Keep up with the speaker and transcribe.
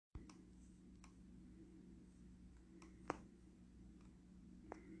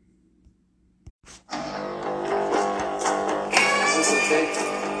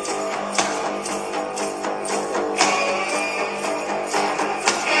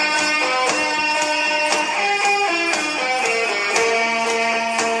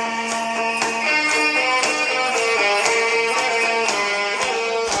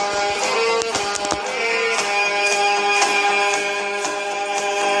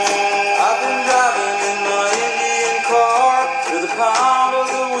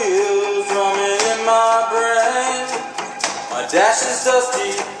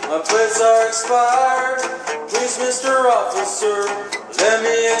dusty, my plates are expired. Please, Mr. Officer, let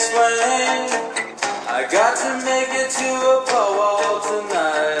me explain. I got to make it to a powwow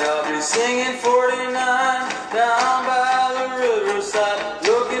tonight. I'll be singing 49 down by the riverside,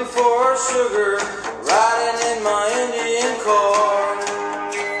 looking for sugar, riding in my Indian car.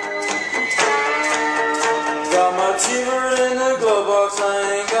 Got my T-bird in the glove box,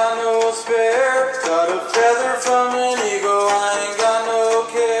 I ain't got no spare. Got a feather from an eagle, I ain't got no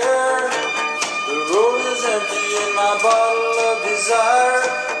care. The road is empty in my bottle of desire.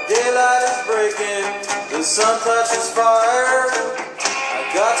 Daylight is breaking, the sun touches fire. I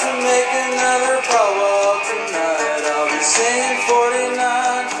got to make another powwow tonight. I'll be singing 49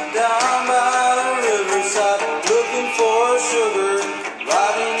 down by the riverside, looking for sugar,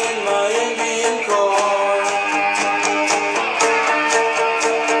 riding in my Indian car.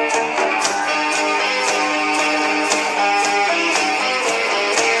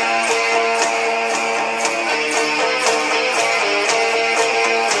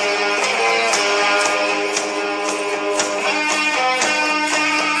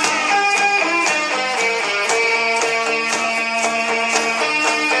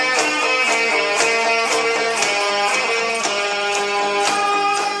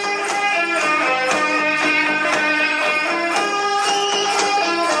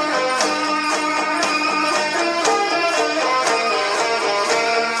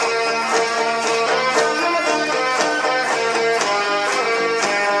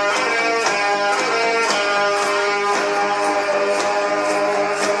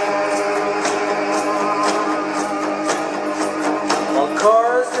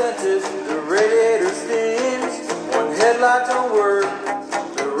 Headlight don't work,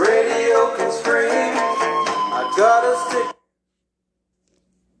 the radio can scream. I got a sticker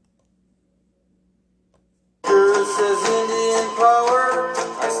that says Indian Power.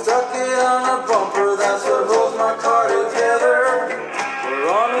 I stuck it on a bumper, that's what holds my car together. We're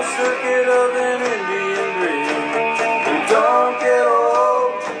on a circuit of an Indian dream. We don't get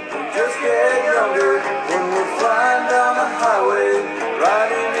old, we just get younger. When we're flying down the highway,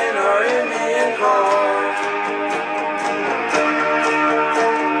 riding in our Indian car.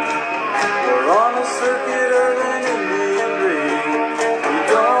 On the circuit of an Indian dream. We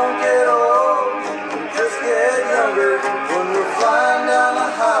don't get old, we just get younger. When we're flying down the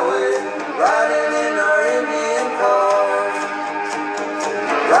highway, riding in our Indian car.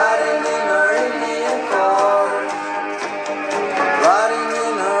 Riding in our Indian car. Riding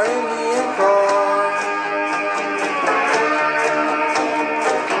in our Indian car.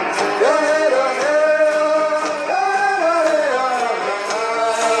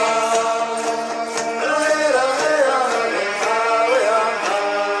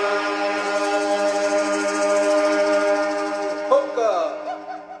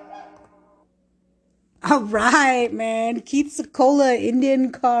 All right, man. Keith Secola,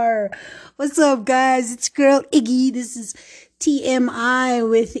 Indian car. What's up, guys? It's girl Iggy. This is TMI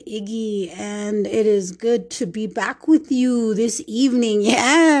with Iggy, and it is good to be back with you this evening.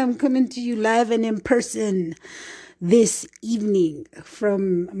 Yeah, I'm coming to you live and in person this evening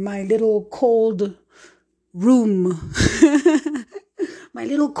from my little cold room. My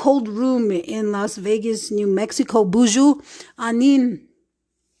little cold room in Las Vegas, New Mexico. Buju Anin.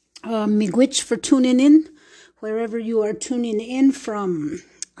 Miigwech for tuning in, wherever you are tuning in from.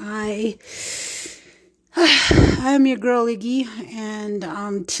 I am your girl Iggy, and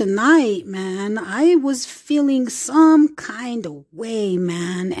tonight, man, I was feeling some kind of way,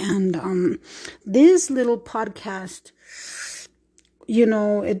 man, and this little podcast, you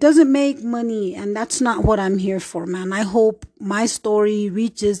know, it doesn't make money, and that's not what I'm here for, man. I hope my story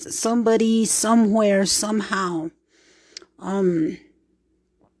reaches somebody, somewhere, somehow,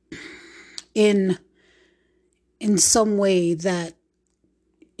 in some way that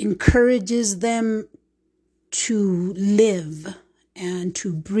encourages them to live and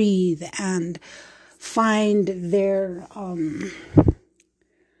to breathe and find their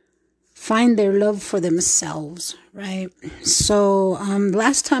love for themselves, right? So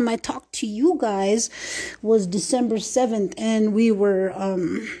last time I talked to you guys was December 7th, and we were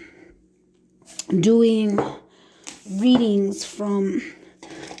doing readings from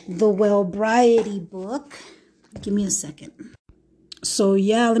the Wellbriety book. Give me a second. So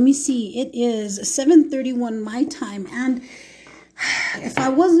yeah, let me see. It is 7:31 my time, and if I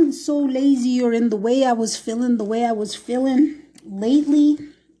wasn't so lazy or in the way I was feeling lately,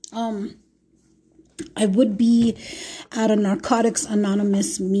 I would be at a Narcotics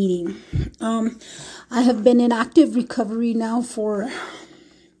Anonymous meeting. I have been in active recovery now for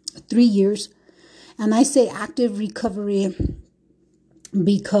 3 years, and I say active recovery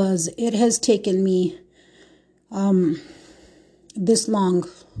because it has taken me this long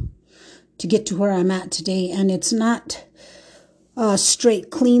to get to where I'm at today, and it's not a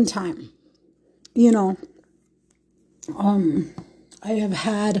straight clean time. You know, I have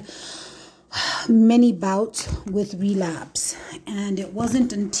had many bouts with relapse, and it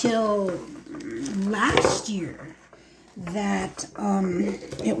wasn't until last year that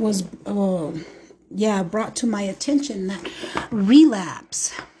it was brought to my attention that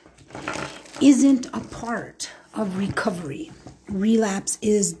relapse isn't a part of recovery. Relapse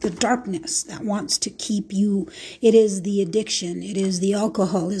is the darkness that wants to keep you. It is the addiction. It is the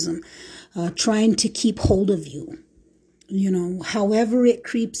alcoholism trying to keep hold of you. You know, however it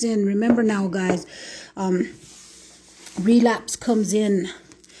creeps in. Remember now, guys, relapse comes in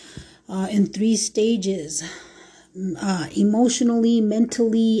 3 stages. Emotionally,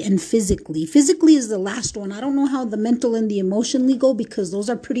 mentally, and physically. Physically is the last one. I don't know how the mental and the emotionally go, because those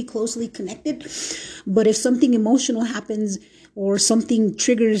are pretty closely connected. But if something emotional happens or something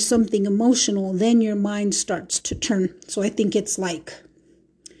triggers something emotional, then your mind starts to turn. So I think it's like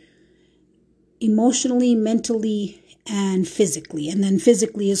emotionally, mentally, and physically. And then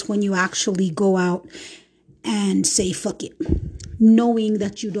physically is when you actually go out and say fuck it, knowing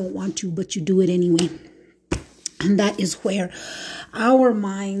that you don't want to, but you do it anyway. And that is where our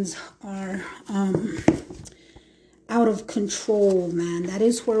minds are out of control, man. That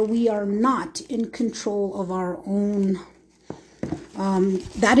is where we are not in control of our own.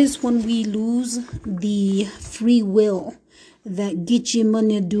 That is when we lose the free will that Gitche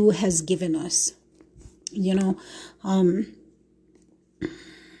Manadu has given us. You know,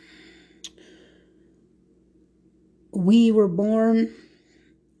 we were born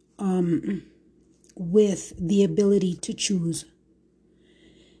with the ability to choose.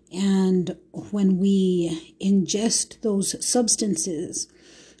 And when we ingest those substances,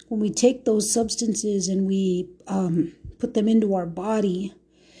 when we take those substances and we put them into our body,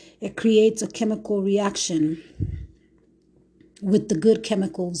 it creates a chemical reaction with the good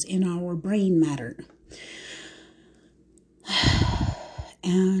chemicals in our brain matter.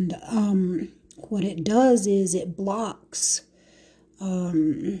 And what it does is it blocks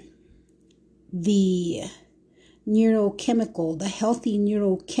the neurochemical, the healthy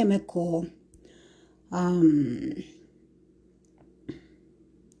neurochemical, I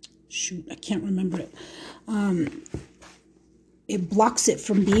can't remember it. It blocks it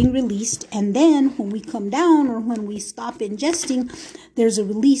from being released. And then when we come down or when we stop ingesting, there's a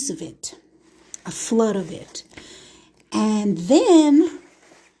release of it, a flood of it. And then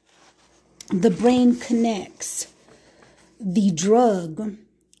the brain connects the drug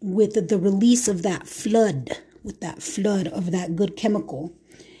with the release of that flood, with that flood of that good chemical.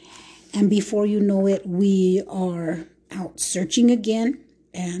 And before you know it, we are out searching again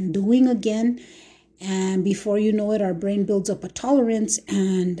and doing again. And before you know it, our brain builds up a tolerance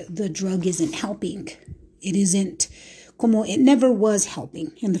and the drug isn't helping. It isn't, it never was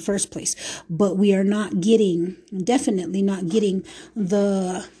helping in the first place. But we are not getting, definitely not getting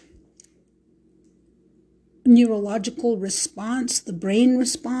the neurological response, the brain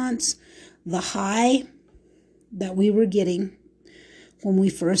response, the high that we were getting when we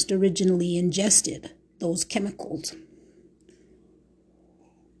first originally ingested those chemicals.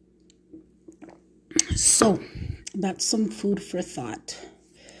 So that's some food for thought.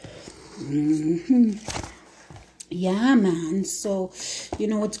 Yeah, man. So,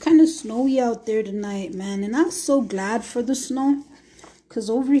 it's kind of snowy out there tonight, man. And I'm so glad for the snow. Because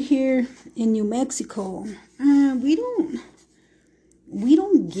over here in New Mexico, we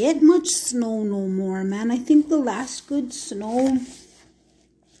don't get much snow no more, man. I think the last good snow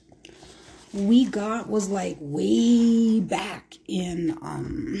we got was like way back in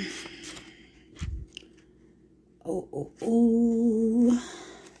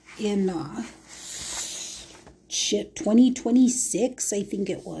 2026, I think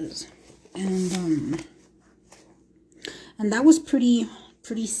it was. And that was pretty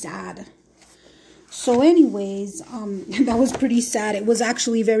sad. So anyways, that was pretty sad. It was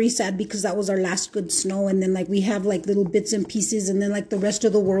actually very sad because that was our last good snow. And then we have little bits and pieces. And then the rest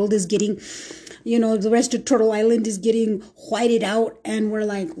of the world is getting, the rest of Turtle Island is getting whited out. And we're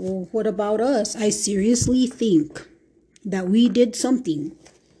like, well, what about us? I seriously think that we did something.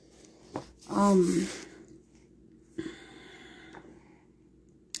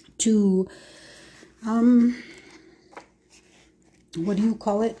 To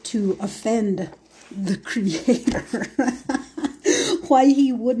to offend the Creator. Why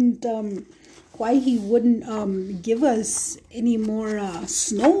he wouldn't give us any more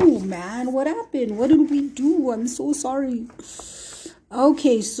snow, man. What happened? What did we do? I'm so sorry.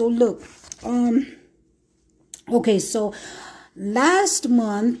 Okay, so look. Okay, so last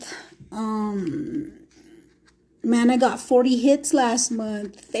month, man, I got 40 hits last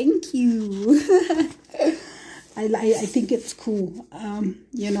month. Thank you. I think it's cool.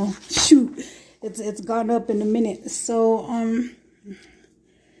 Shoot, it's gone up in a minute. So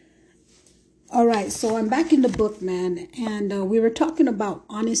all right. So I'm back in the book, man, and we were talking about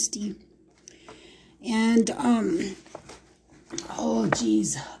honesty, and oh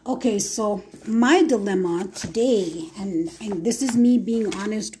geez. Okay, so my dilemma today, and this is me being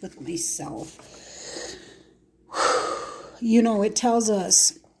honest with myself. It tells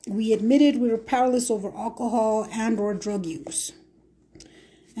us we admitted we were powerless over alcohol and or drug use.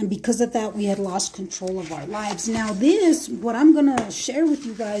 And because of that, we had lost control of our lives. Now what I'm going to share with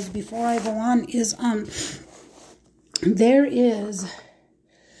you guys before I go on is,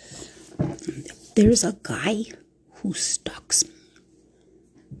 there's a guy who stalks me.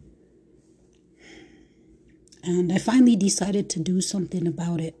 And I finally decided to do something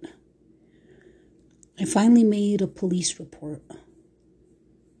about it. I finally made a police report.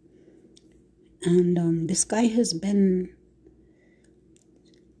 And this guy has been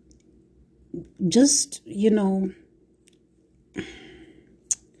just,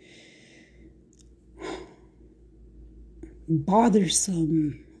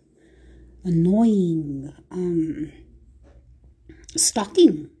 bothersome, annoying,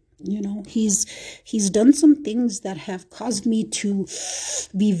 stalking. He's done some things that have caused me to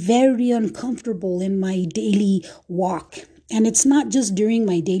be very uncomfortable in my daily walk. And it's not just during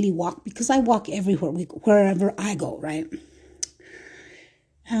my daily walk, because I walk everywhere, wherever I go, right?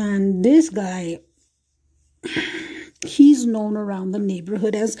 And this guy, he's known around the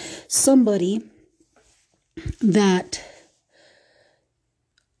neighborhood as somebody that,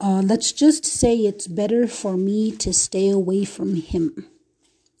 let's just say it's better for me to stay away from him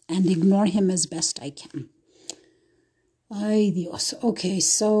and ignore him as best I can. Ay Dios. Okay,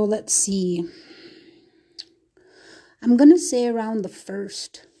 so let's see. I'm going to say around the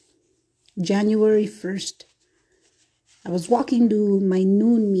 1st, January 1st, I was walking to my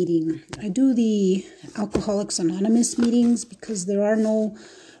noon meeting. I do the Alcoholics Anonymous meetings because there are no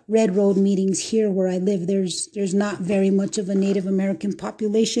Red Road meetings here where I live. There's not very much of a Native American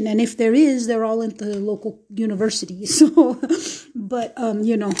population, and if there is, they're all at the local university. So, but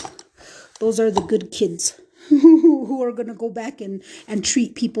those are the good kids who are gonna go back and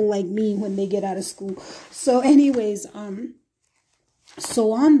treat people like me when they get out of school. So, anyways,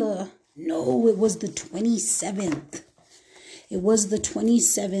 so it was the 27th. It was the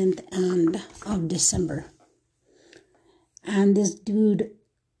 27th of December, and this dude,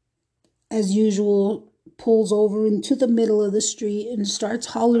 as usual, pulls over into the middle of the street and starts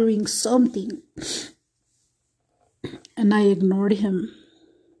hollering something. And I ignored him,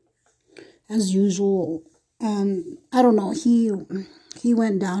 as usual. And I don't know, he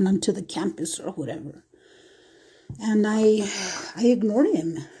went down onto the campus or whatever. And I ignored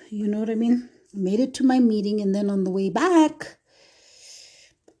him. You know what I mean? I made it to my meeting, and then on the way back,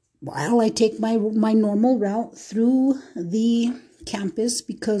 I take my normal route through the campus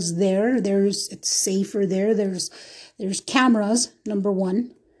because it's safer there. There's cameras, number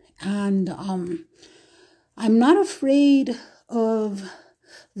one, and I'm not afraid of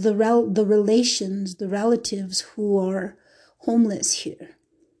the relatives who are homeless here.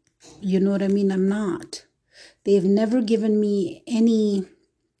 You know what I mean? I'm not. They have never given me any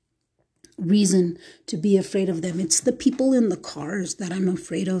reason to be afraid of them. It's the people in the cars that I'm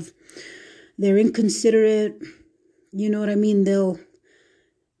afraid of. They're inconsiderate. You know what I mean? They'll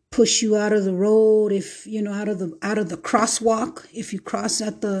push you out of the road if out of the crosswalk. If you cross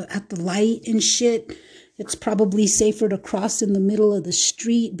at the light and shit, it's probably safer to cross in the middle of the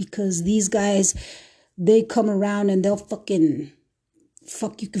street, because these guys, they come around and they'll fucking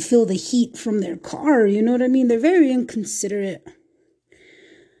you can feel the heat from their car. You know what I mean? They're very inconsiderate.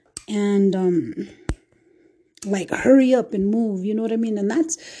 And like, hurry up and move, you know what I mean? And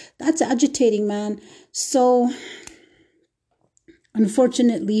that's agitating, man. So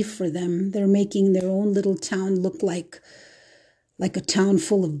unfortunately for them, they're making their own little town look like a town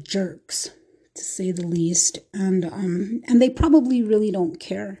full of jerks, to say the least. And they probably really don't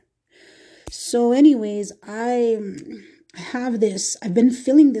care. So anyways, I've been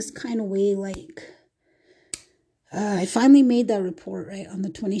feeling this kind of way, like, I finally made that report, right, on the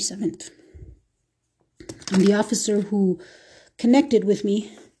 27th. And the officer who connected with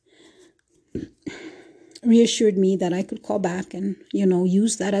me reassured me that I could call back and,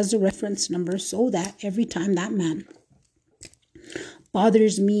 use that as a reference number, so that every time that man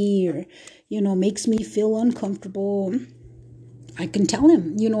bothers me or, makes me feel uncomfortable, I can tell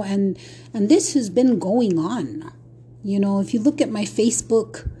him, and this has been going on. If you look at my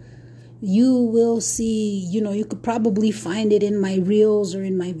Facebook, you will see, you could probably find it in my reels or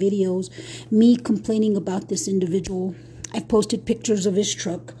in my videos, me complaining about this individual. I've posted pictures of his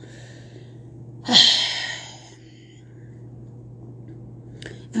truck.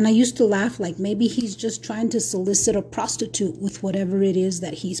 And I used to laugh like maybe he's just trying to solicit a prostitute with whatever it is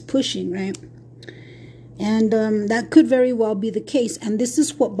that he's pushing, right? And that could very well be the case. And this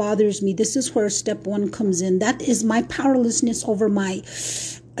is what bothers me. This is where step one comes in. That is my powerlessness over my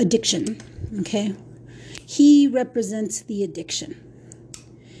addiction, okay? He represents the addiction.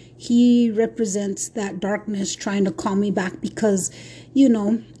 He represents that darkness trying to call me back because,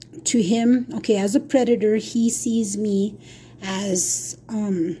 to him, okay, as a predator, he sees me as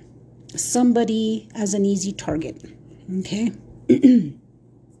somebody, as an easy target, okay?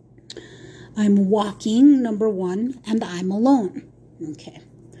 I'm walking, number one, and I'm alone, okay?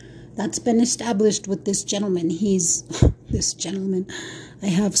 That's been established with this gentleman. He's, this gentleman, I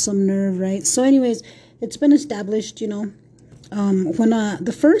have some nerve, right? So anyways, it's been established, when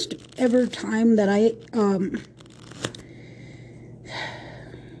the first ever time that I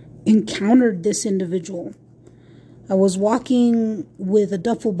encountered this individual, I was walking with a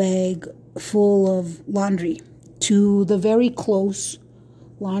duffel bag full of laundry to the very close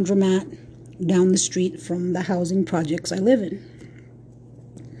laundromat down the street from the housing projects I live in.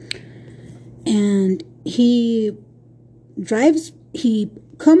 And he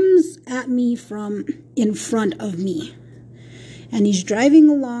comes at me from in front of me. And he's driving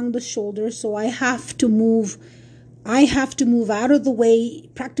along the shoulder, so I have to move out of the way,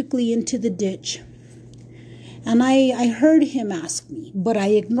 practically into the ditch. And I heard him ask me, but I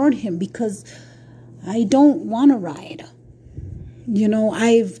ignored him because I don't want to ride.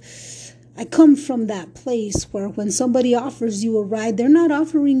 I come from that place where when somebody offers you a ride, they're not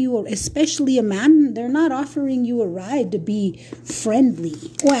offering you, especially a man, they're not offering you a ride to be friendly.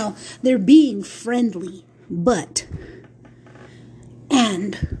 Well, they're being friendly, but,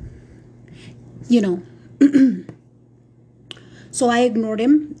 so I ignored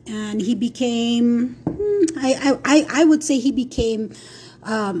him, and he became, I would say he became,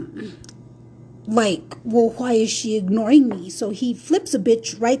 like, well, why is she ignoring me? So he flips a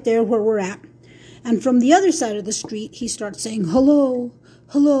bitch right there where we're at. And from the other side of the street, he starts saying, hello,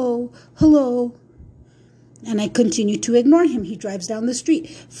 hello, hello. And I continue to ignore him. He drives down the street,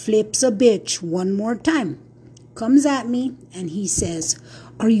 flips a bitch one more time, comes at me, and he says,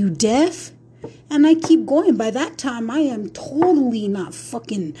 are you deaf? And I keep going. By that time, I am totally not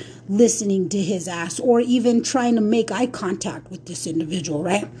fucking listening to his ass or even trying to make eye contact with this individual,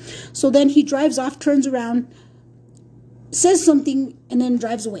 right? So then he drives off, turns around, says something, and then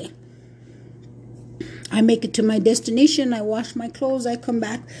drives away. I make it to my destination. I wash my clothes. I come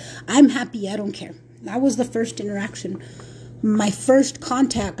back. I'm happy. I don't care. That was the first interaction. My first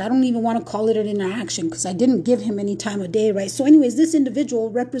contact. I don't even want to call it an interaction because I didn't give him any time of day, right? So anyways, this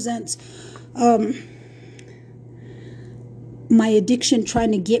individual represents my addiction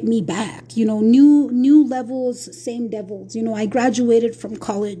trying to get me back, new levels, same devils. I graduated from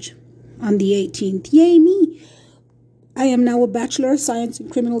college on the 18th. Yay, me. I am now a Bachelor of Science in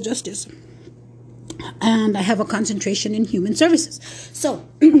Criminal Justice. And I have a concentration in human services. So,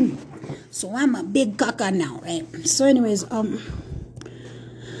 so I'm a big caca now, right? So anyways,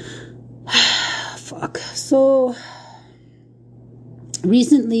 fuck. So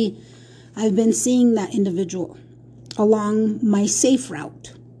recently, I've been seeing that individual along my safe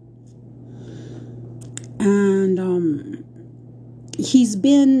route. And he's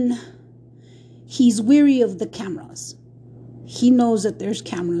weary of the cameras. He knows that there's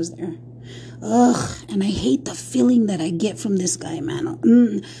cameras there. Ugh, and I hate the feeling that I get from this guy,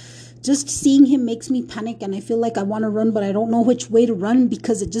 man. Just seeing him makes me panic, and I feel like I want to run, but I don't know which way to run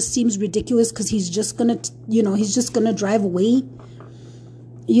because it just seems ridiculous because he's just gonna, he's just gonna drive away.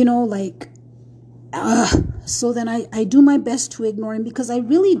 So then I do my best to ignore him because I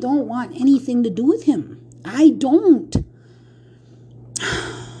really don't want anything to do with him. I don't.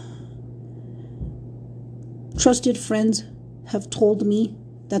 Trusted friends have told me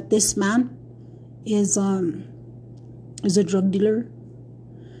that this man is a drug dealer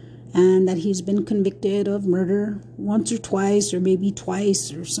and that he's been convicted of murder once or twice or maybe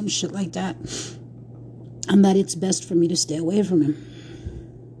twice or some shit like that, and that it's best for me to stay away from him.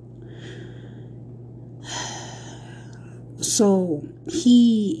 So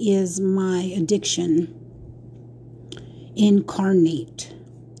he is my addiction incarnate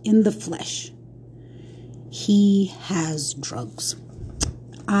in the flesh. He has drugs.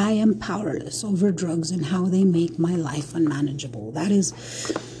 I am powerless over drugs and how they make my life unmanageable. That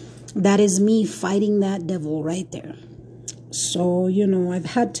is me fighting that devil right there. So,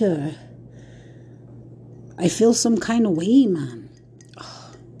 I feel some kind of way, man.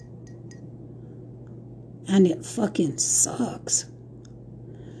 And it fucking sucks.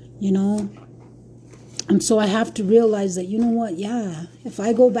 And so I have to realize that, yeah, if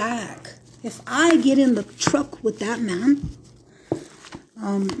I go back, if I get in the truck with that man,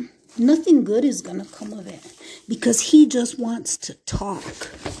 nothing good is going to come of it. Because he just wants to talk.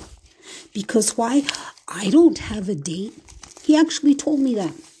 Because why? I don't have a date. He actually told me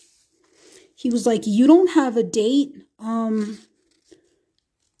that. He was like, you don't have a date.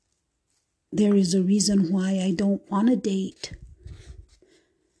 There is a reason why I don't want a date.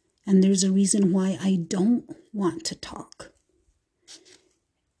 And there's a reason why I don't want to talk.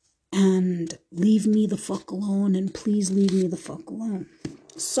 And leave me the fuck alone, and please leave me the fuck alone.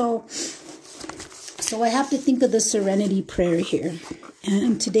 So I have to think of the serenity prayer here.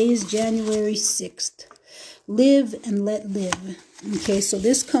 And today is January 6th. Live and let live. Okay, so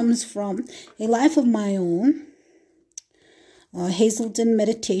this comes from A Life of My Own. Hazelden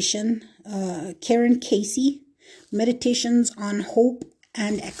Meditation. Karen Casey. Meditations on Hope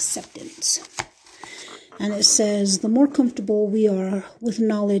and Acceptance. And it says, the more comfortable we are with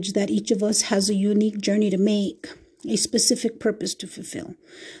knowledge that each of us has a unique journey to make, a specific purpose to fulfill,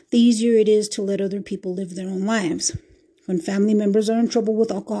 the easier it is to let other people live their own lives. When family members are in trouble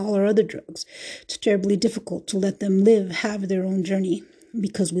with alcohol or other drugs, it's terribly difficult to let them have their own journey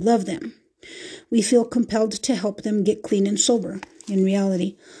because we love them. We feel compelled to help them get clean and sober. In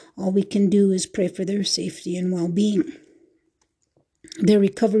reality, all we can do is pray for their safety and well-being. Their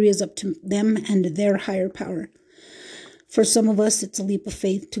recovery is up to them and their higher power. For some of us, it's a leap of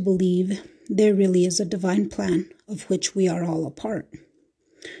faith to believe there really is a divine plan of which we are all a part.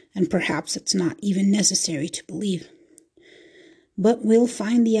 And perhaps it's not even necessary to believe. But we'll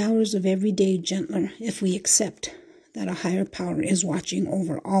find the hours of every day gentler if we accept that a higher power is watching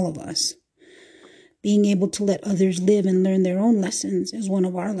over all of us. Being able to let others live and learn their own lessons is one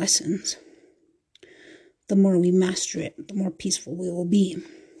of our lessons. The more we master it, the more peaceful we will be.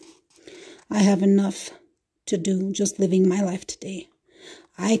 I have enough to do just living my life today.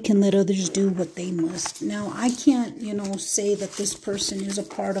 I can let others do what they must. Now, I can't, say that this person is a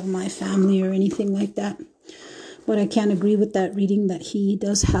part of my family or anything like that. But I can't agree with that reading that he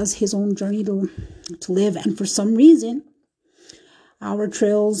has his own journey to live. And for some reason, our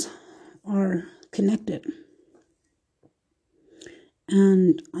trails are connected.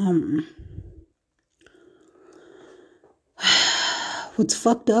 And what's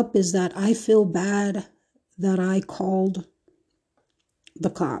fucked up is that I feel bad that I called the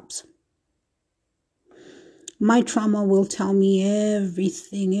cops. My trauma will tell me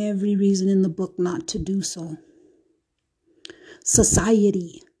everything, every reason in the book not to do so.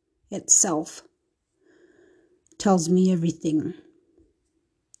 Society itself tells me everything.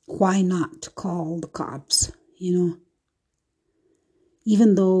 Why not call the cops, Even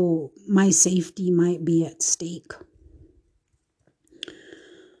though my safety might be at stake.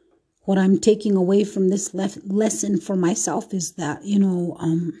 What I'm taking away from this lesson for myself is that,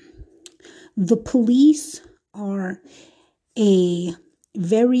 the police are a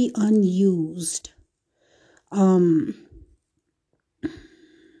very unused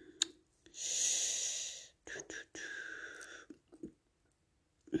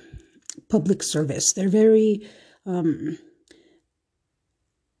public service. They're very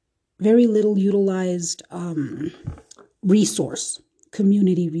little utilized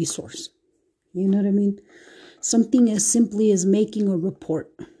community resource. You know what I mean? Something as simply as making a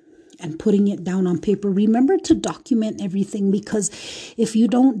report and putting it down on paper. Remember to document everything, because if you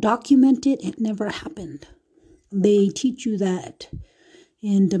don't document it, it never happened. They teach you that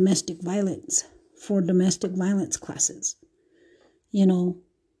in domestic violence, for domestic violence classes.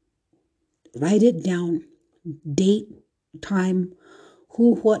 Write it down. Date, time,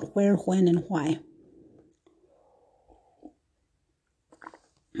 who, what, where, when, and why.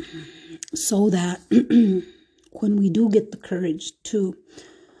 So that when we do get the courage to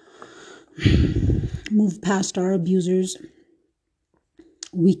move past our abusers,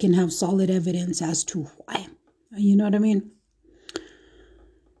 we can have solid evidence as to why. You know what I mean?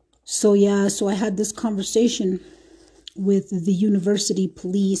 So I had this conversation with the university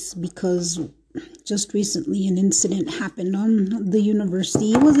police because just recently an incident happened on the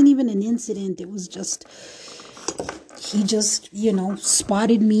university. It wasn't even an incident. It was just, he just,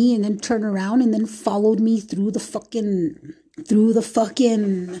 spotted me and then turned around and then followed me through the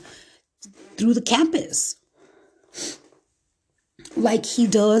campus. like he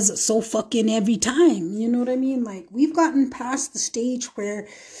does so fucking every time. You know what I mean? Like, we've gotten past the stage where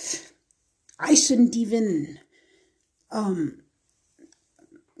I shouldn't even,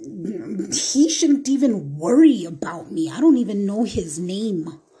 he shouldn't even worry about me. I don't even know his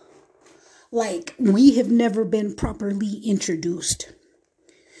name. Like, we have never been properly introduced.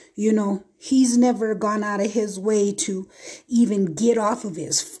 You know, he's never gone out of his way to even get off of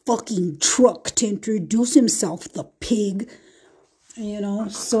his fucking truck to introduce himself, the pig. You know,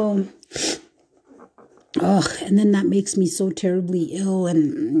 so, and then that makes me so terribly ill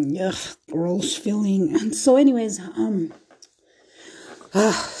and gross feeling. And so anyways,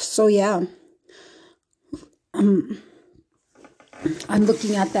 so yeah, I'm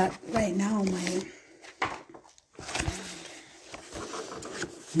looking at that right now.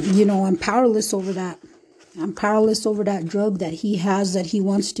 I'm powerless over that. I'm powerless over that drug that he has that he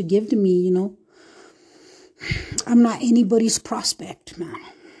wants to give to me, you know. I'm not anybody's prospect, man.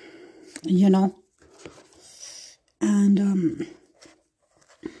 You know. And,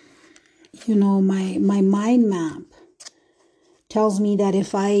 my mind map tells me that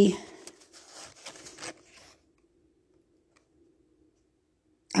if I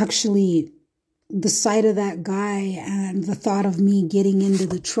actually, the sight of that guy and the thought of me getting into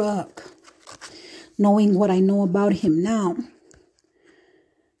the truck, knowing what I know about him now,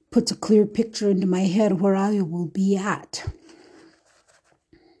 puts a clear picture into my head where I will be at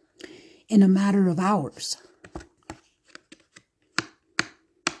in a matter of hours.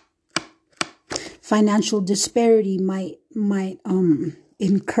 Financial disparity might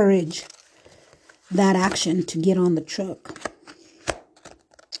encourage that action to get on the truck.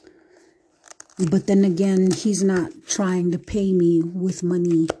 But then again, he's not trying to pay me with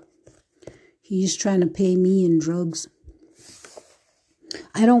money. He's trying to pay me in drugs.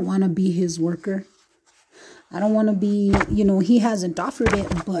 I don't want to be his worker. I don't want to be, he hasn't offered it,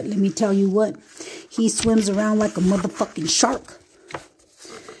 but let me tell you what, he swims around like a motherfucking shark.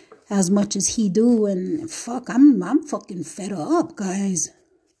 As much as he do, and fuck, I'm fucking fed up, guys.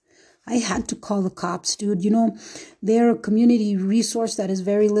 I had to call the cops, dude. They're a community resource that is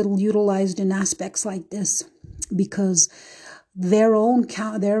very little utilized in aspects like this, because their own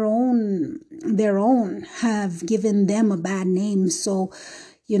have given them a bad name. So,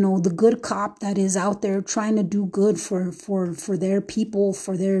 the good cop that is out there trying to do good for their people,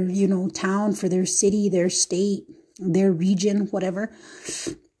 for their, town, for their city, their state, their region, whatever,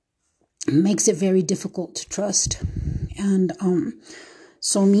 makes it very difficult to trust. And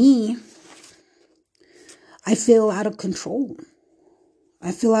so I feel out of control.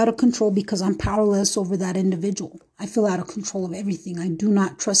 I feel out of control because I'm powerless over that individual. I feel out of control of everything. I do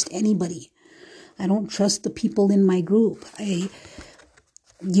not trust anybody. I don't trust the people in my group. You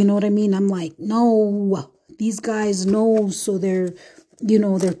know what I mean? I'm like, no, these guys know, so they're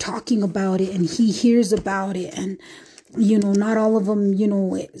talking about it, and he hears about it, and not all of them,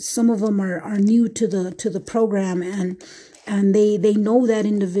 some of them are new to the program, and they know that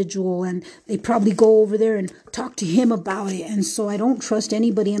individual, and they probably go over there and talk to him about it. And so I don't trust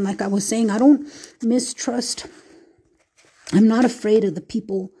anybody. And like I was saying, I don't mistrust. I'm not afraid of the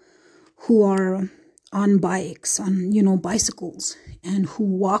people who are on bikes, on, bicycles, and who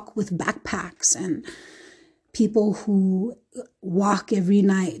walk with backpacks, and people who walk every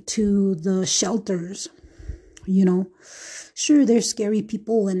night to the shelters. Sure, they're scary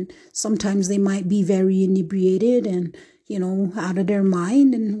people, and sometimes they might be very inebriated and, out of their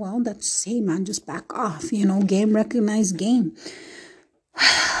mind. And, well, hey, man, just back off, game recognized game.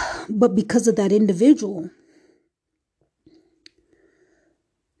 But because of that individual,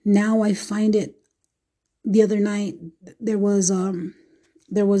 now I find it. The other night, there was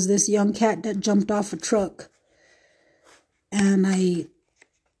this young cat that jumped off a truck, and I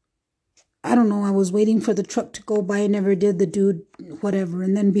don't know, I was waiting for the truck to go by. I never did. The dude, whatever.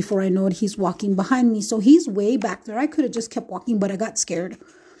 And then before I know it, he's walking behind me. So he's way back there. I could have just kept walking, but I got scared.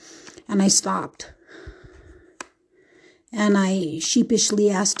 And I stopped. And I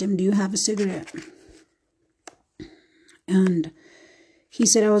sheepishly asked him, "Do you have a cigarette?" And he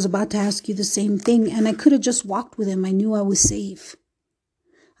said, "I was about to ask you the same thing." And I could have just walked with him. I knew I was safe.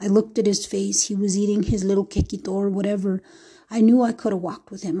 I looked at his face. He was eating his little quequito or whatever. I knew I could have walked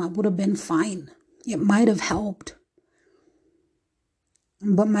with him. I would have been fine. It might have helped.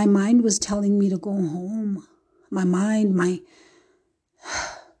 But my mind was telling me to go home. My mind,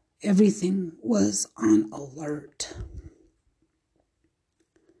 everything was on alert.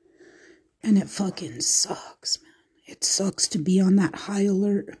 And it fucking sucks, man. It sucks to be on that high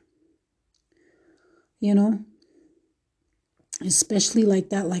alert. Especially like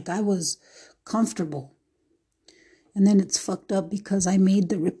that, like I was comfortable. And then it's fucked up because I made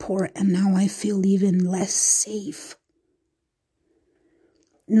the report and now I feel even less safe.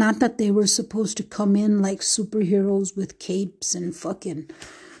 Not that they were supposed to come in like superheroes with capes and fucking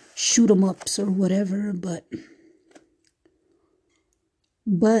shoot 'em ups or whatever, but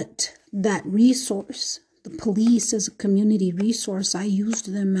that resource, the police as a community resource, I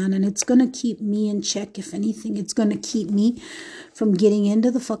used them, man, and it's gonna keep me in check. If anything, it's gonna keep me from getting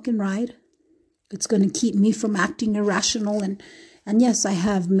into the fucking ride. It's gonna keep me from acting irrational. And yes, I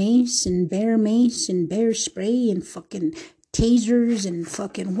have mace and bear spray and fucking tasers and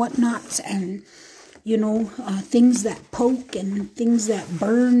fucking whatnots and, you know, things that poke and things that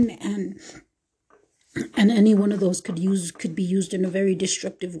burn, and any one of those could be used in a very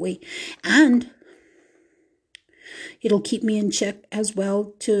destructive way. And it'll keep me in check as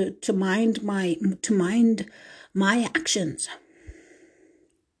well to mind my actions.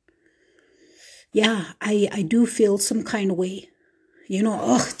 Yeah, I do feel some kind of way. You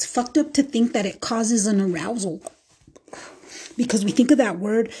know, it's fucked up to think that it causes an arousal, because we think of that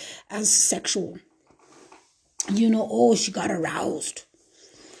word as sexual. You know, oh, she got aroused.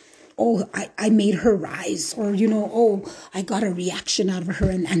 Oh, I made her rise. Or, you know, oh, I got a reaction out of her,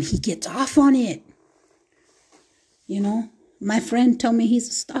 and he gets off on it. You know, my friend told me he's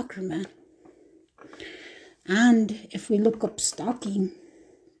a stalker, man. And if we look up stalking,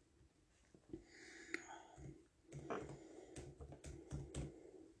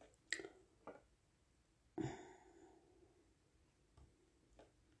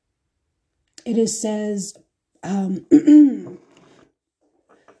 it says,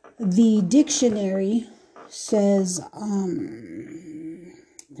 the dictionary says,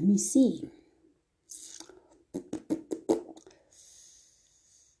 let me see.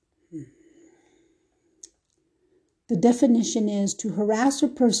 The definition is to harass or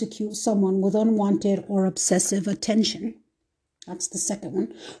persecute someone with unwanted or obsessive attention. That's the second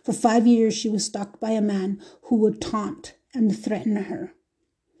one. For 5 years, she was stalked by a man who would taunt and threaten her.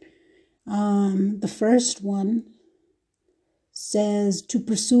 The first one says to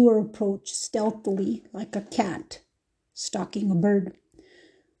pursue or approach stealthily like a cat stalking a bird.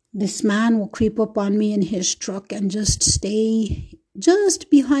 This man will creep up on me in his truck and just stay just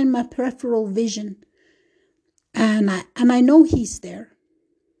behind my peripheral vision. And I know he's there.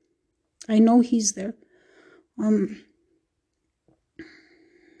 I know he's there. You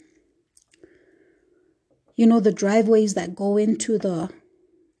know, the driveways that go into the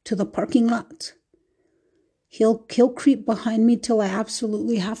parking lot. He'll creep behind me till I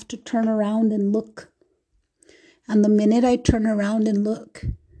absolutely have to turn around and look. And the minute I turn around and look,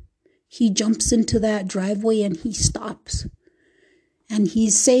 he jumps into that driveway and he stops. And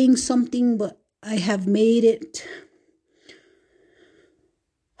he's saying something, but I have made it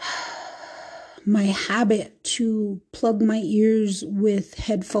my habit to plug my ears with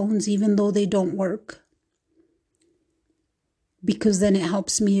headphones even though they don't work. Because then it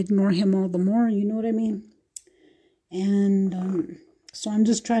helps me ignore him all the more, you know what I mean? And so I'm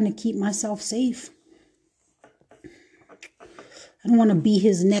just trying to keep myself safe. I don't want to be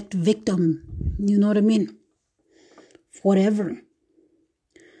his next victim, you know what I mean? Whatever.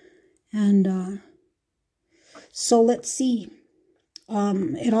 And so let's see.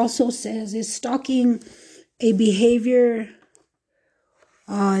 It also says, is stalking a behavior?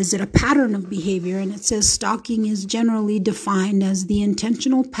 Is it a pattern of behavior? And it says stalking is generally defined as the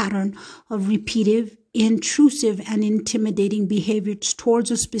intentional pattern of repeated, intrusive, and intimidating behaviors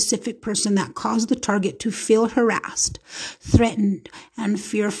towards a specific person that cause the target to feel harassed, threatened, and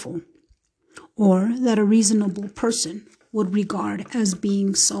fearful, or that a reasonable person would regard as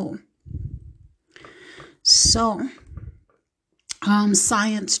being so. So,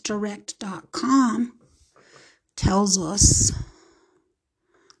 ScienceDirect.com tells us,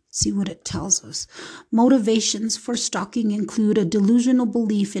 see what it tells us. Motivations for stalking include a delusional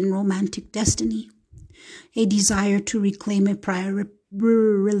belief in romantic destiny, a desire to reclaim a prior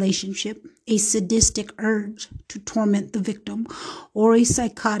relationship, a sadistic urge to torment the victim, or a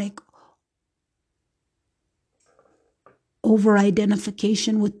psychotic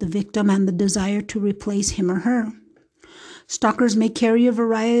over-identification with the victim and the desire to replace him or her. Stalkers may carry a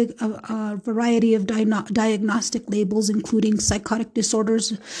variety of diagnostic labels, including psychotic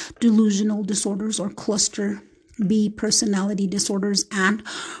disorders, delusional disorders, or cluster B personality disorders, and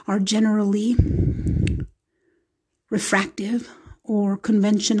are generally refractive or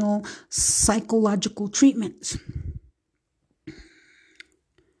conventional psychological treatments.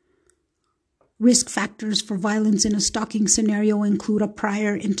 Risk factors for violence in a stalking scenario include a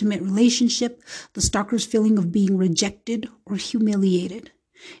prior intimate relationship, the stalker's feeling of being rejected or humiliated,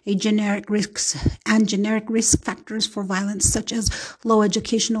 generic risk factors for violence, such as low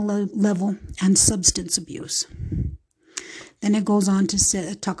educational level and substance abuse. Then it goes on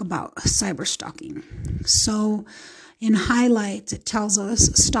to talk about cyber stalking. So in highlights, it tells us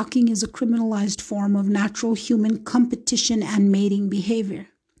stalking is a criminalized form of natural human competition and mating behavior.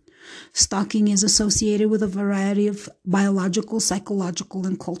 Stalking is associated with a variety of biological, psychological,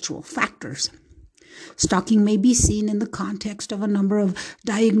 and cultural factors. Stalking may be seen in the context of a number of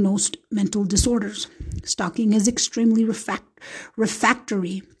diagnosed mental disorders. Stalking is extremely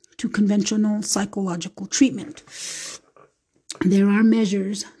refractory to conventional psychological treatment. There are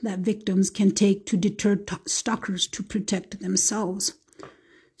measures that victims can take to deter stalkers to protect themselves.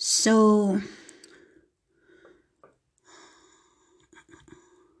 So,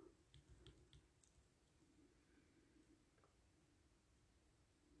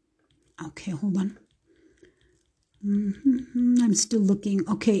 okay, hold on. I'm still looking.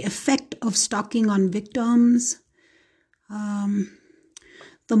 Okay, effect of stalking on victims.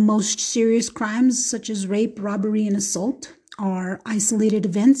 The most serious crimes, such as rape, robbery, and assault, are isolated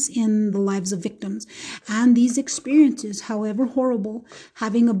events in the lives of victims. And these experiences, however horrible,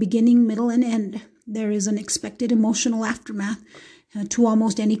 having a beginning, middle, and end, there is an expected emotional aftermath to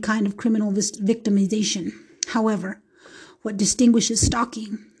almost any kind of criminal victimization. However, what distinguishes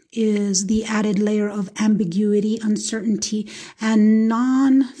stalking is the added layer of ambiguity, uncertainty, and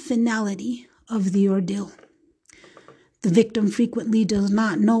non-finality of the ordeal. The victim frequently does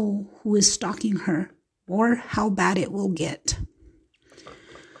not know who is stalking her or how bad it will get.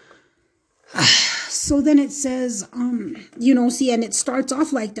 So then it says, and it starts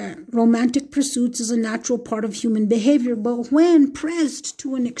off like that. Romantic pursuits is a natural part of human behavior, but when pressed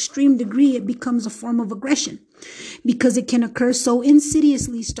to an extreme degree, it becomes a form of aggression. Because it can occur so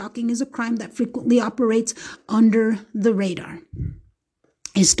insidiously, stalking is a crime that frequently operates under the radar.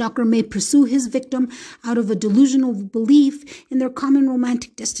 A stalker may pursue his victim out of a delusional belief in their common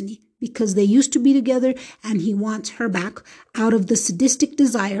romantic destiny, because they used to be together and he wants her back, out of the sadistic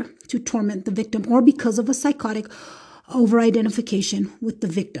desire to torment the victim, or because of a psychotic over-identification with the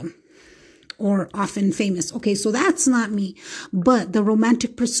victim, or often famous. Okay, so that's not me, but the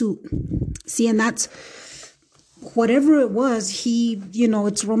romantic pursuit. See, and that's whatever it was,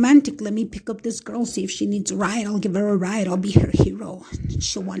 it's romantic. Let me pick up this girl, see if she needs a ride. I'll give her a ride. I'll be her hero.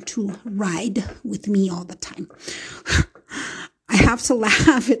 She'll want to ride with me all the time. I have to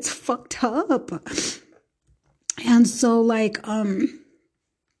laugh. It's fucked up. And so,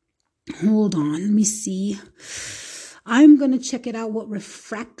 hold on. Let me see. I'm going to check it out. What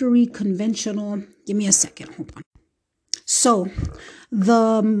refractory conventional. Give me a second. Hold on. So,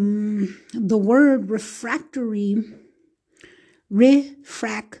 the word refractory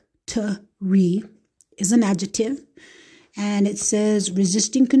is an adjective, and it says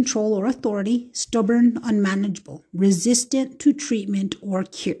resisting control or authority, stubborn, unmanageable, resistant to treatment or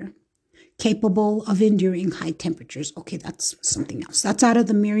cure, capable of enduring high temperatures. Okay, that's something else. That's out of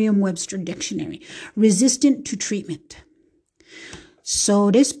the Merriam-Webster dictionary. Resistant to treatment.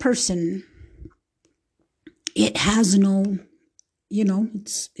 So this person, it has no,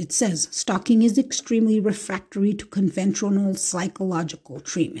 it says stalking is extremely refractory to conventional psychological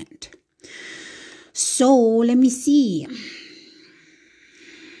treatment. So let me see.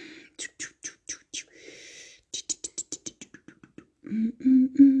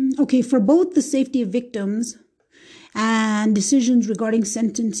 Okay, for both the safety of victims and decisions regarding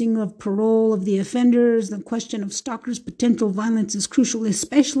sentencing of parole of the offenders, the question of stalkers' potential violence is crucial,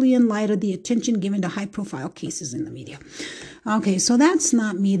 especially in light of the attention given to high-profile cases in the media. Okay, so that's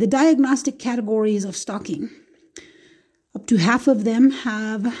not me. The diagnostic categories of stalking. Up to half of them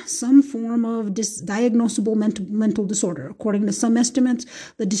have some form of diagnosable mental disorder. According to some estimates,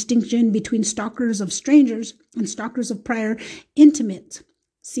 the distinction between stalkers of strangers and stalkers of prior intimates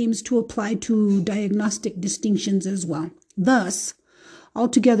seems to apply to diagnostic distinctions as well. Thus,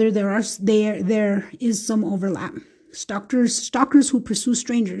 altogether, there is some overlap. Stalkers who pursue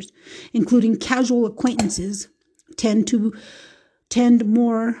strangers, including casual acquaintances, tend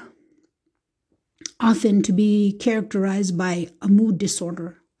more often to be characterized by a mood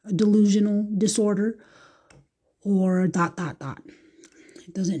disorder, a delusional disorder, or ... It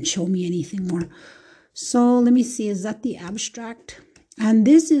doesn't show me anything more. So let me see, is that the abstract? And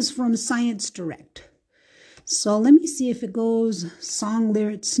this is from Science Direct. So let me see if it goes song,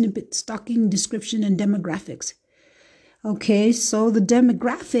 lyric, snippet, stalking, description, and demographics. Okay, so the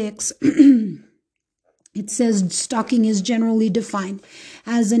demographics, it says stalking is generally defined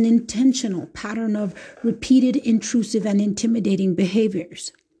as an intentional pattern of repeated, intrusive, and intimidating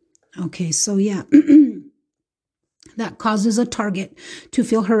behaviors. Okay, so yeah. that causes a target to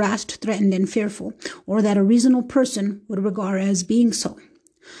feel harassed, threatened, and fearful, or that a reasonable person would regard as being so.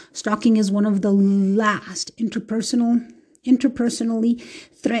 Stalking is one of the last interpersonally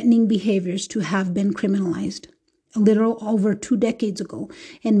threatening behaviors to have been criminalized. A little over 2 decades ago,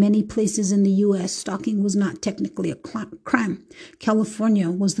 in many places in the U.S., stalking was not technically a crime. California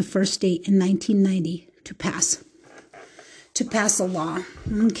was the first state in 1990 to pass a law.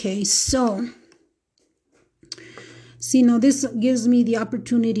 Okay, so see, now this gives me the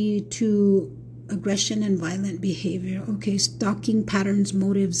opportunity to aggression and violent behavior. Okay, stalking patterns,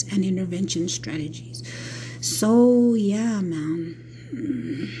 motives, and intervention strategies. So yeah, man.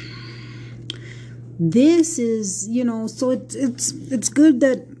 This is, so it's good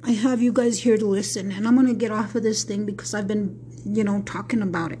that I have you guys here to listen, and I'm gonna get off of this thing because I've been, talking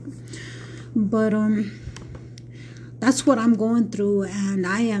about it. But that's what I'm going through, and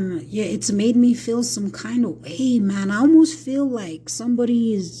it's made me feel some kind of way, man. I almost feel like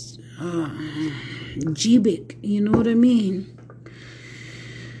somebody is Jeebik, you know what I mean?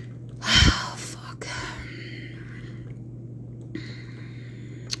 Oh, fuck.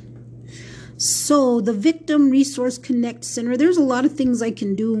 So the Victim Resource Connect Center, there's a lot of things I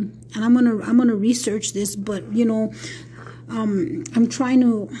can do, and I'm gonna research this, but I'm trying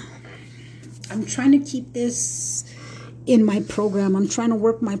to keep this in my program. I'm trying to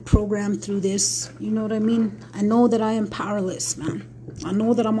work my program through this. You know what I mean? I know that I am powerless, man. I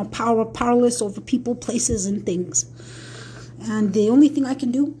know that I'm powerless over people, places, and things. And the only thing I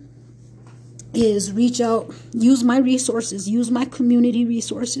can do is reach out, use my resources, use my community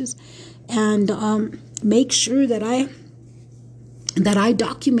resources, and make sure that I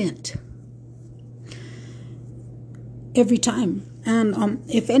document every time. And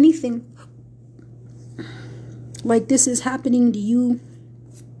if anything like this is happening to you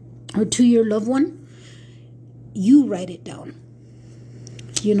or to your loved one, you write it down.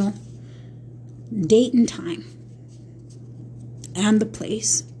 Date and time and the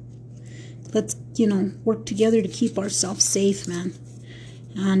place. Let's, work together to keep ourselves safe, man.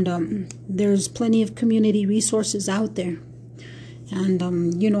 And there's plenty of community resources out there. And,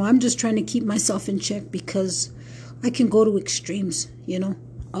 I'm just trying to keep myself in check because I can go to extremes,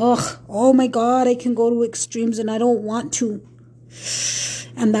 Oh my God, I can go to extremes and I don't want to.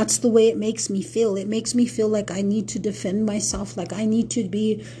 And that's the way it makes me feel. It makes me feel like I need to defend myself, like I need to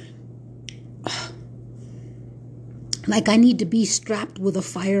be strapped with a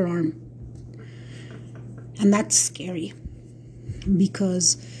firearm. And that's scary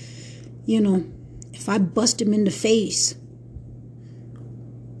because, if I bust him in the face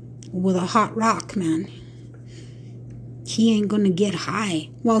with a hot rock, man, he ain't gonna get high.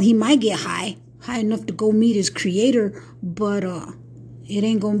 Well, he might get high enough to go meet his creator, but it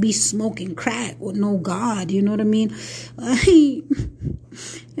ain't gonna be smoking crack with no God. You know what I mean? I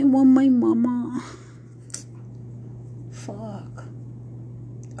want my mama. Fuck.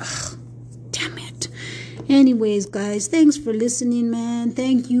 Ugh, damn it. Anyways, guys, thanks for listening, man.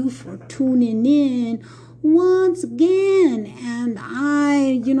 Thank you for tuning in once again. And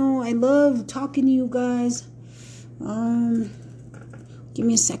I love talking to you guys. Give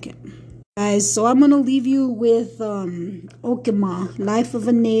me a second. Guys, so I'm going to leave you with Okima, Life of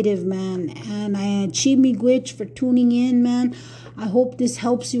a Native, man. And I Chimigwich for tuning in, man. I hope this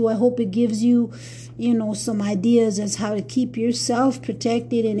helps you. I hope it gives you, some ideas as how to keep yourself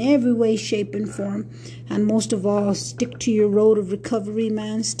protected in every way, shape, and form. And most of all, stick to your road of recovery,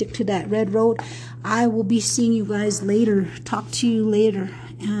 man. Stick to that red road. I will be seeing you guys later. Talk to you later.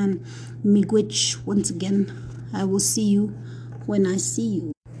 And Miigwech, once again, I will see you when I see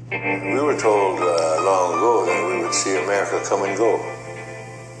you. We were told long ago that we would see America come and go.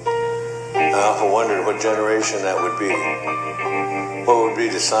 I often wondered what generation that would be. What would be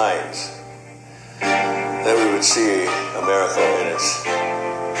the signs that we would see America in its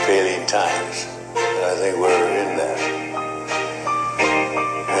failing times? And I think we're in that.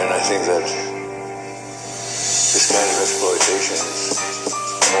 And I think that this kind of exploitation is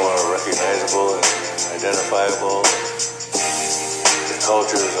more recognizable and identifiable. The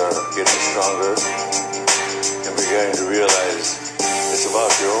cultures are getting stronger and beginning to realize it's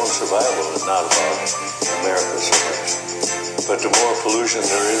about your own survival and not about America so much. But the more pollution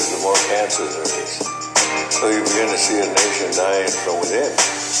there is, the more cancer there is. So you begin to see a nation dying from within.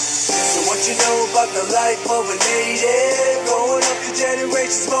 So what you know about the life of a native? Growing up the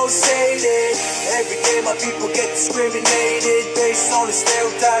generations most hated. Every day my people get discriminated based on the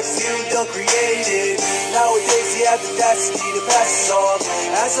stereotypes you done created. Nowadays you have the audacity to pass us off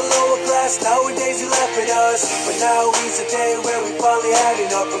as a lower class. Nowadays you laugh at us, but now is the day where we finally had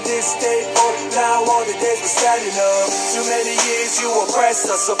enough. From this day forward, now all the days we're standing up. Too many years you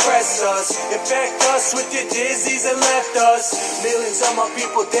oppressed us, infect us with your disease and left us. Millions of my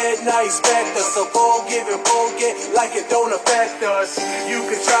people dead, now expect us to forgive and forget like it don't affect us. You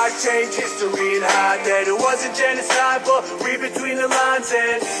can try to change history and hide that it wasn't genocide, but read between the lines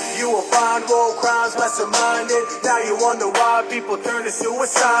and you will find war crimes masterminded. Now you wonder why people turn to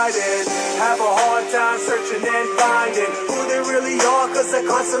suicide and have a hard time searching and finding who they really are, cause they're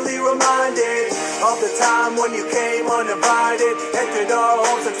constantly reminded of the time when you came uninvited, entered our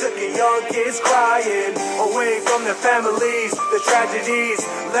homes and took your young kids crying away from their families. The tragedies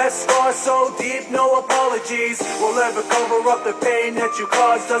left scars so deep, no apologies will ever cover up the pain that you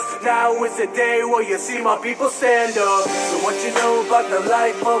caused us. Now is the day where you see my people stand up. So what you know about the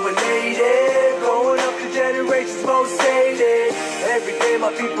life of a native? Growing up the generations most hated. Every day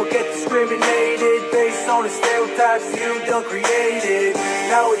my people get discriminated based on the stereotypes you done created.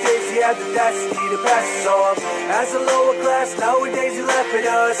 Nowadays you have the audacity to pass us off as a lower class. Nowadays you laugh at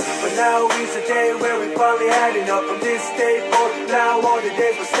us, but now is the day where we finally had enough. From this day forward, now all the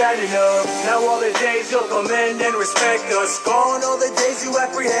days we're standing up. Now all the days you'll commend and respect us. Gone all the days you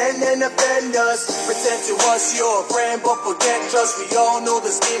apprehend and offend us. Pretend to us you're a friend, but forget trust. We all know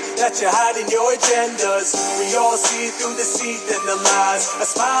the scheme that you're hiding your agendas. We all see through the deceit and the lies. A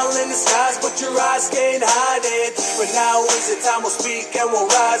smile in the skies, but your eyes can't hide it. But now is the time we'll speak and we'll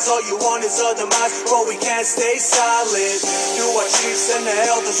rise. All you want is other minds, but we can't stay silent. Through our chiefs and the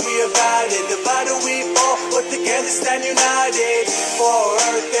elders we have guided. Divided we fall, but together stand united. For our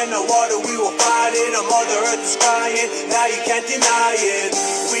earth and the water we will fight it. Our mother earth is crying, now you can't deny it.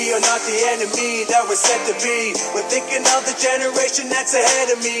 We are not the enemy that we're said to be. We're thinking of the generation that's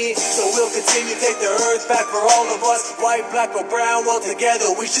ahead of me. So we'll continue to take the earth back for all of us. White, black or brown, well together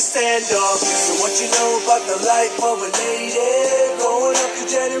we should stand up. So what you know about the life of a native? Growing up the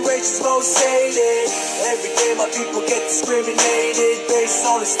generations most hated. Every day my people get discriminated based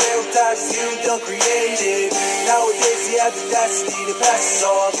on the stereotypes you done created. Nowadays you have the audacity to pass us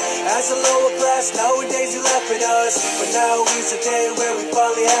off as a lower class. Nowadays you laugh at us, but now is the day where we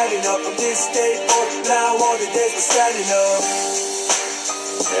finally had enough. From this day forward, now all the days we're standing up.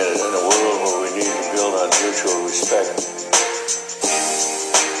 And in a world where we need to build on mutual respect,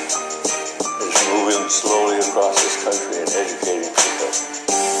 is moving slowly across this country and educating people.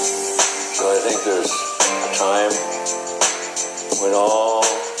 So I think there's a time when all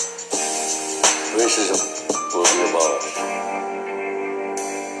racism will be abolished.